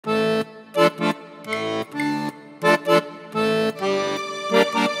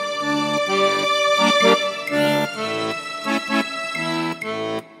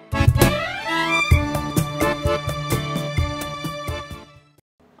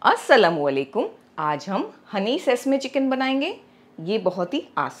अस्सलामुअलैकुम। आज हम हनी सेसमे चिकन बनाएंगे। ये बहुत ही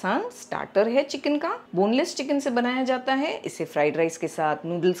आसान स्टार्टर है चिकन का। बोनलेस चिकन से बनाया जाता है। इसे फ्राइड राइस के साथ,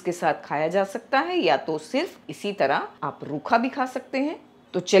 नूडल्स के साथ खाया जा सकता है या तो सिर्फ इसी तरह आप रूखा भी खा सकते हैं।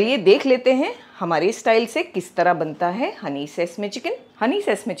 तो चलिए देख लेते हैं हमारे स्टाइल से किस तरह बनता है Honey sesame chicken. Honey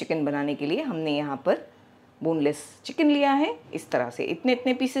sesame chicken बनाने के लिए हमने यहाँ पर बोनलेस चिकन लिया है। इस तरह से इतने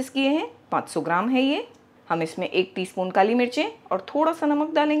इतने पीसेस किए हैं। 500 ग्राम है ये। हम इसमें 1 टीस्पून काली मिर्चें और थोड़ा सा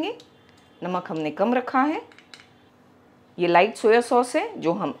नमक डालेंगे। नमक हमने कम रखा है। ये लाइट सोया सॉस है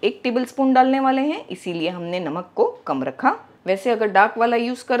जो हम 1 टेबलस्पून डालने वाले हैं, इसीलिए हमने नमक को कम रखा। वैसे अगर डार्क वाला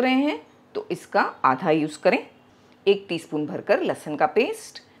यूज़ कर रहे हैं तो इसका आधा यूज़ करें। 1 टीस्पून भरकर लहसुन का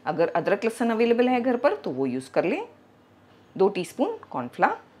पेस्ट। अगर अदरक लहसुन अवेलेबल है घर पर तो वो यूज़ कर लें। 2 टीस्पून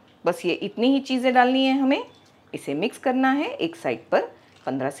कॉर्नफ्लावर। बस ये इतनी ही चीज़ें डालनी है हमें। इसे मिक्स करना है। एक साइड पर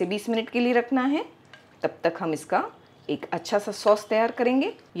 15 से 20 मिनट के लिए रखना है। तब तक हम इसका एक अच्छा सा सॉस तैयार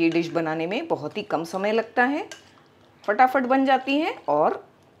करेंगे। ये डिश बनाने में बहुत ही कम समय लगता है, फटाफट बन जाती है और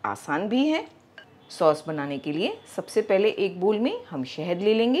आसान भी है। सॉस बनाने के लिए सबसे पहले एक बोल में हम शहद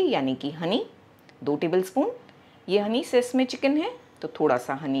ले लेंगे, यानी कि हनी 2 टेबलस्पून। ये हनी सेसमे चिकन है तो थोड़ा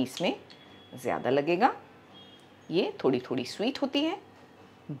सा हनी इसमें ज़्यादा लगेगा। ये थोड़ी थोड़ी स्वीट होती है।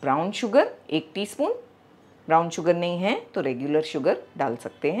 Brown sugar 1 teaspoon. Brown sugar नहीं है तो रेगुलर शुगर डाल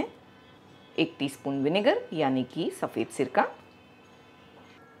सकते हैं। 1 टीस्पून विनेगर यानी कि सफ़ेद सिरका।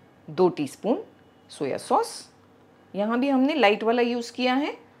 2 टीस्पून सोया सॉस। यहाँ भी हमने लाइट वाला यूज़ किया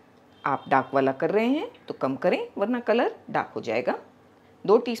है। आप डार्क वाला कर रहे हैं तो कम करें वरना कलर डार्क हो जाएगा।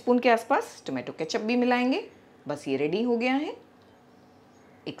 2 टीस्पून के आसपास टोमेटो केचप भी मिलाएंगे। बस ये रेडी हो गया है।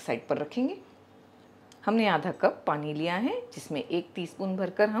 एक साइड पर रखेंगे। हमने आधा कप पानी लिया है जिसमें 1 टीस्पून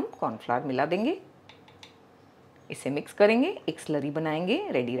भरकर हम कॉर्नफ्लावर मिला देंगे। इसे मिक्स करेंगे, एक स्लरी बनाएंगे,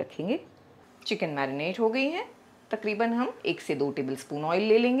 रेडी रखेंगे। चिकन मैरिनेट हो गई है। तकरीबन हम 1 से 2 टेबलस्पून ऑयल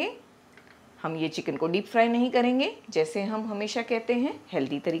ले लेंगे। हम ये चिकन को डीप फ्राई नहीं करेंगे, जैसे हम हमेशा कहते हैं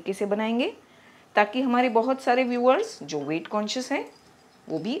हेल्दी तरीके से बनाएंगे, ताकि हमारे बहुत सारे व्यूअर्स जो वेट कॉन्शियस हैं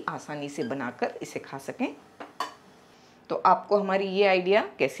वो भी आसानी से बनाकर इसे खा सकें। तो आपको हमारी ये आइडिया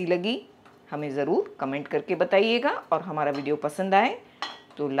कैसी लगी हमें ज़रूर कमेंट करके बताइएगा, और हमारा वीडियो पसंद आए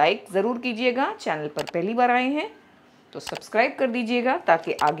तो लाइक ज़रूर कीजिएगा। चैनल पर पहली बार आए हैं तो सब्सक्राइब कर दीजिएगा,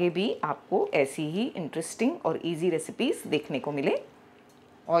 ताकि आगे भी आपको ऐसी ही इंटरेस्टिंग और इजी रेसिपीज़ देखने को मिले।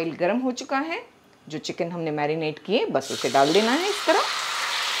 ऑयल गर्म हो चुका है। जो चिकन हमने मैरिनेट किए बस उसे डाल देना है इस तरह।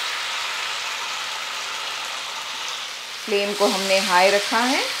 फ्लेम को हमने हाई रखा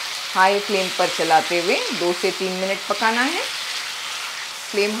है। हाई फ्लेम पर चलाते हुए 2 से 3 मिनट पकाना है।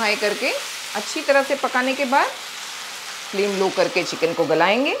 फ्लेम हाई करके अच्छी तरह से पकाने के बाद फ्लेम लो करके चिकन को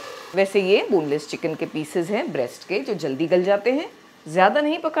गलाएंगे। वैसे ये बोनलेस चिकन के पीसेस हैं ब्रेस्ट के, जो जल्दी गल जाते हैं। ज़्यादा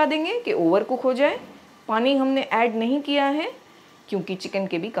नहीं पका देंगे कि ओवर कुक हो जाए। पानी हमने ऐड नहीं किया है क्योंकि चिकन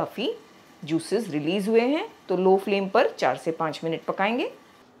के भी काफ़ी जूसेस रिलीज़ हुए हैं। तो लो फ्लेम पर 4 से 5 मिनट पकाएंगे।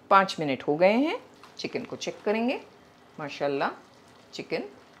 5 मिनट हो गए हैं। चिकन को चेक करेंगे। माशाल्लाह चिकन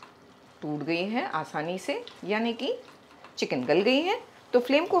टूट गई है आसानी से, यानी कि चिकन गल गई है। तो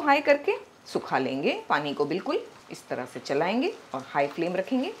फ्लेम को हाई करके सुखा लेंगे। पानी को बिल्कुल इस तरह से चलाएंगे और हाई फ्लेम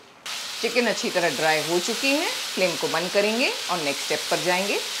रखेंगे। चिकन अच्छी तरह ड्राई हो चुकी है। फ्लेम को बंद करेंगे और नेक्स्ट स्टेप पर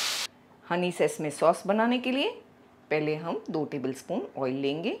जाएंगे। हनी सेसमे सॉस बनाने के लिए पहले हम 2 टेबलस्पून ऑयल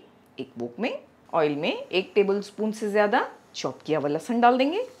लेंगे एक बोक में। ऑयल में 1 टेबलस्पून से ज़्यादा चॉप किया हुआ लहसुन डाल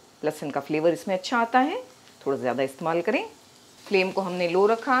देंगे। लहसुन का फ्लेवर इसमें अच्छा आता है, थोड़ा ज़्यादा इस्तेमाल करें। फ्लेम को हमने लो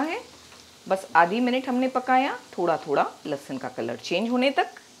रखा है। बस आधी मिनट हमने पकाया, थोड़ा थोड़ा लहसुन का कलर चेंज होने तक।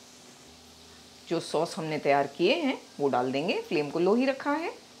 जो सॉस हमने तैयार किए हैं वो डाल देंगे। फ्लेम को लो ही रखा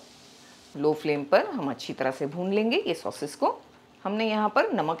है। लो फ्लेम पर हम अच्छी तरह से भून लेंगे ये सॉसेस को। हमने यहाँ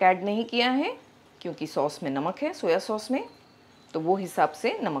पर नमक ऐड नहीं किया है क्योंकि सॉस में नमक है, सोया सॉस में, तो वो हिसाब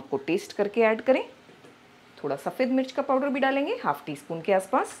से नमक को टेस्ट करके ऐड करें। थोड़ा सफ़ेद मिर्च का पाउडर भी डालेंगे, 1/2 टीस्पून के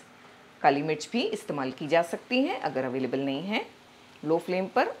आसपास। काली मिर्च भी इस्तेमाल की जा सकती है अगर अवेलेबल नहीं है। लो फ्लेम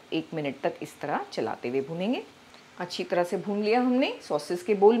पर 1 मिनट तक इस तरह चलाते हुए भूनेंगे। अच्छी तरह से भून लिया हमने सॉसेस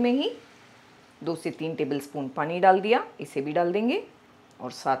के बोल में ही। 2 से 3 टेबलस्पून पानी डाल दिया, इसे भी डाल देंगे।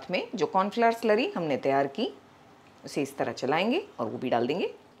 और साथ में जो कॉर्नफ्लावर स्लरी हमने तैयार की उसे इस तरह चलाएंगे और वो भी डाल देंगे।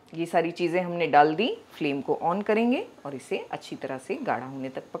 ये सारी चीज़ें हमने डाल दी। फ्लेम को ऑन करेंगे और इसे अच्छी तरह से गाढ़ा होने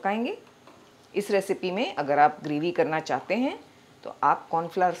तक पकाएंगे। इस रेसिपी में अगर आप ग्रेवी करना चाहते हैं तो आप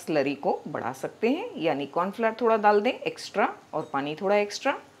कॉर्नफ्लावर स्लरी को बढ़ा सकते हैं, यानी कॉर्नफ्लावर थोड़ा डाल दें एक्स्ट्रा और पानी थोड़ा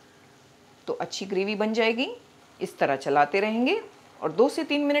एक्स्ट्रा, तो अच्छी ग्रेवी बन जाएगी। इस तरह चलाते रहेंगे और 2 से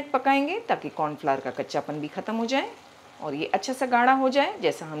 3 मिनट पकाएंगे ताकि कॉर्नफ्लावर का कच्चापन भी ख़त्म हो जाए और ये अच्छा सा गाढ़ा हो जाए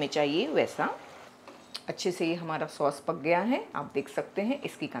जैसा हमें चाहिए वैसा। अच्छे से ये हमारा सॉस पक गया है, आप देख सकते हैं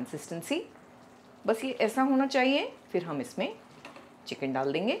इसकी कंसिस्टेंसी। बस ये ऐसा होना चाहिए। फिर हम इसमें चिकन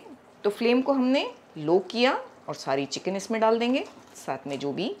डाल देंगे। तो फ्लेम को हमने लो किया और सारी चिकन इसमें डाल देंगे। साथ में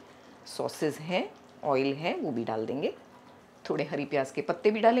जो भी सॉसेज हैं, ऑयल है, वो भी डाल देंगे। थोड़े हरी प्याज के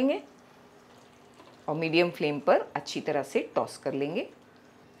पत्ते भी डालेंगे और मीडियम फ्लेम पर अच्छी तरह से टॉस कर लेंगे।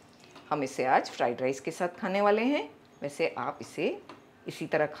 हम इसे आज फ्राइड राइस के साथ खाने वाले हैं। वैसे आप इसे इसी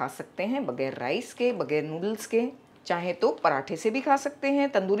तरह खा सकते हैं, बगैर राइस के, बगैर नूडल्स के। चाहे तो पराठे से भी खा सकते हैं,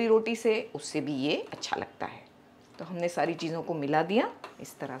 तंदूरी रोटी से, उससे भी ये अच्छा लगता है। तो हमने सारी चीज़ों को मिला दिया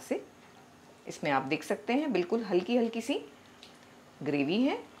इस तरह से। इसमें आप देख सकते हैं बिल्कुल हल्की हल्की सी ग्रेवी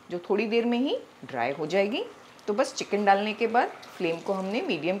है जो थोड़ी देर में ही ड्राई हो जाएगी। तो बस चिकन डालने के बाद फ्लेम को हमने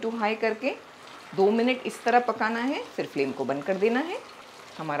मीडियम टू हाई करके 2 मिनट इस तरह पकाना है, फिर फ्लेम को बंद कर देना है।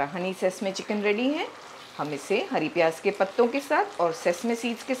 हमारा हनी सेसमे चिकन रेडी है। हम इसे हरी प्याज के पत्तों के साथ और सेसमे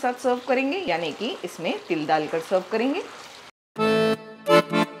सीड्स के साथ सर्व करेंगे, यानी कि इसमें तिल डालकर सर्व करेंगे।